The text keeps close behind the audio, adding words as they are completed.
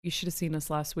You should have seen us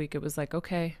last week. It was like,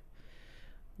 okay,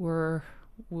 we're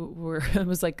it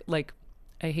was like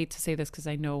I hate to say this because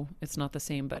I know it's not the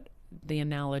same, but the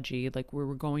analogy, like we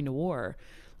were going to war.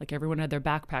 Like everyone had their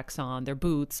backpacks on, their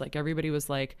boots. Like everybody was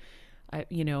like,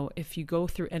 if you go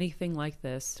through anything like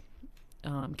this,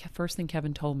 first thing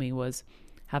Keven told me was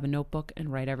have a notebook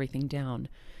and write everything down.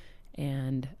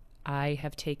 And I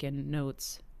have taken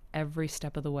notes every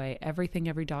step of the way, everything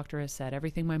every doctor has said,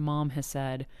 everything my mom has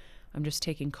said. I'm just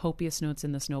taking copious notes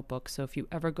in this notebook. So if you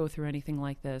ever go through anything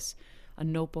like this, a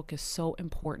notebook is so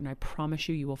important. I promise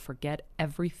you, you will forget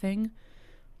everything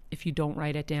if you don't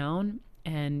write it down.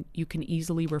 And you can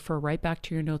easily refer right back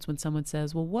to your notes when someone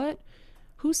says, well,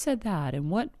 who said that? And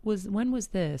when was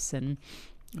this? And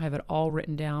I have it all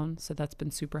written down. So that's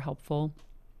been super helpful.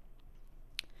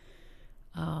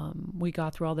 We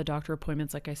got through all the doctor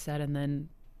appointments, like I said, and then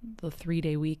the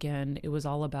 3-day weekend, it was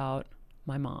all about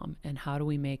my mom and how do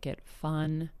we make it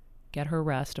fun, get her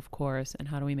rest, of course, and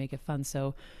how do we make it fun.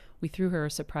 So we threw her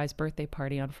a surprise birthday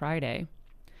party on Friday,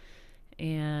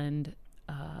 and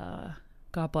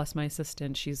God bless my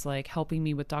assistant. She's like helping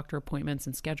me with doctor appointments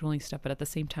and scheduling stuff, but at the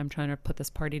same time trying to put this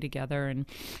party together and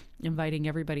inviting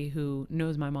everybody who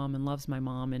knows my mom and loves my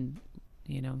mom. And,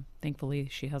 thankfully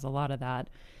she has a lot of that.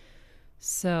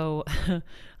 So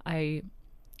I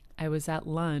was at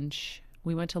lunch.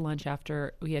 We went to lunch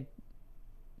after we had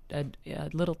a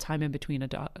little time in between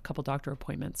a couple doctor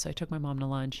appointments. So I took my mom to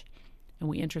lunch, and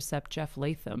we intercept Jeff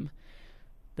Latham,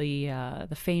 the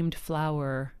famed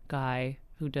flower guy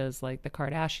who does like the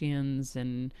Kardashians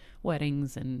and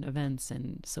weddings and events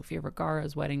and Sofia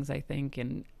Vergara's weddings, I think.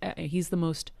 And he's the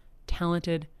most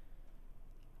talented.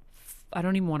 I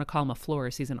don't even want to call him a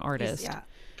florist. He's an artist.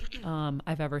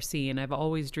 I've ever seen. I've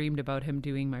always dreamed about him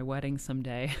doing my wedding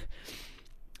someday.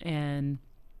 And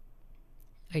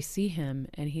I see him,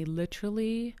 and he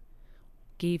literally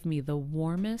gave me the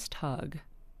warmest hug,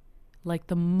 like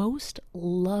the most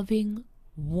loving,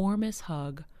 warmest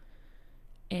hug,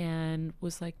 and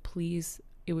was like, please,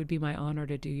 it would be my honor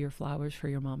to do your flowers for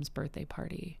your mom's birthday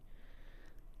party.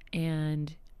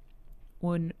 And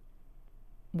when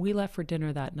we left for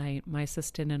dinner that night, my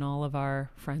assistant and all of our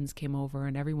friends came over,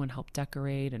 and everyone helped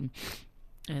decorate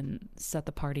and set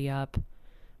the party up.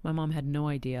 My mom had no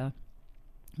idea.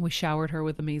 We showered her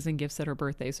with amazing gifts at her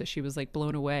birthday, so she was like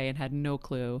blown away and had no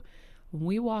clue. When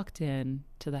we walked in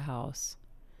to the house,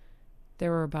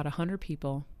 there were about 100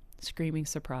 people screaming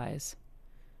surprise.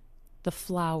 The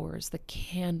flowers, the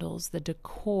candles, the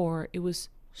decor, it was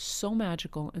so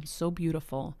magical and so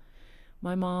beautiful.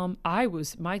 My mom,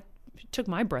 took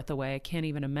my breath away. I can't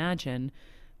even imagine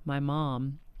my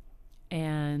mom.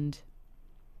 And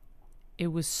it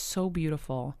was so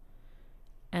beautiful.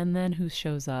 And then who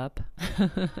shows up?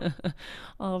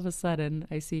 All of a sudden,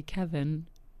 I see Keven,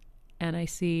 and I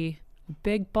see a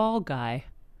big bald guy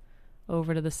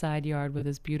over to the side yard with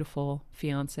his beautiful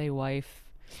fiance wife.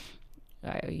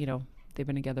 They've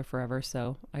been together forever,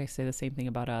 so I say the same thing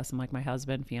about us. I'm like my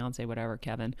husband, fiance, whatever,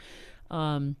 Keven.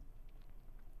 Vin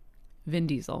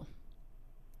Diesel.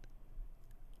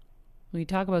 When you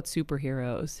talk about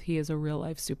superheroes, he is a real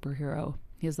life superhero.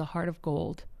 He has the heart of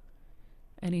gold.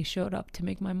 And he showed up to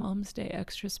make my mom's day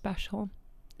extra special.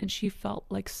 And she felt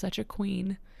like such a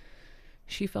queen.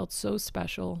 She felt so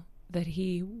special that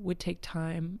he would take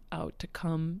time out to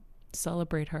come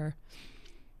celebrate her.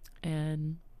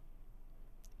 And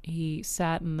he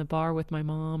sat in the bar with my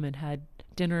mom and had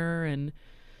dinner and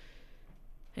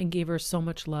gave her so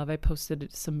much love. I posted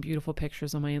some beautiful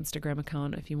pictures on my Instagram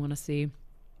account if you want to see.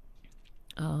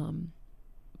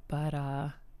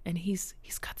 And he's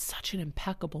got such an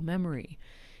impeccable memory.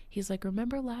 He's like,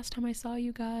 remember last time I saw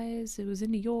you guys? It was in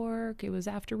New York. It was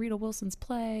after Rita Wilson's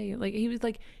play. Like,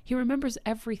 he remembers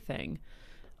everything.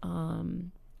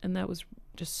 And that was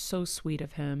just so sweet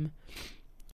of him.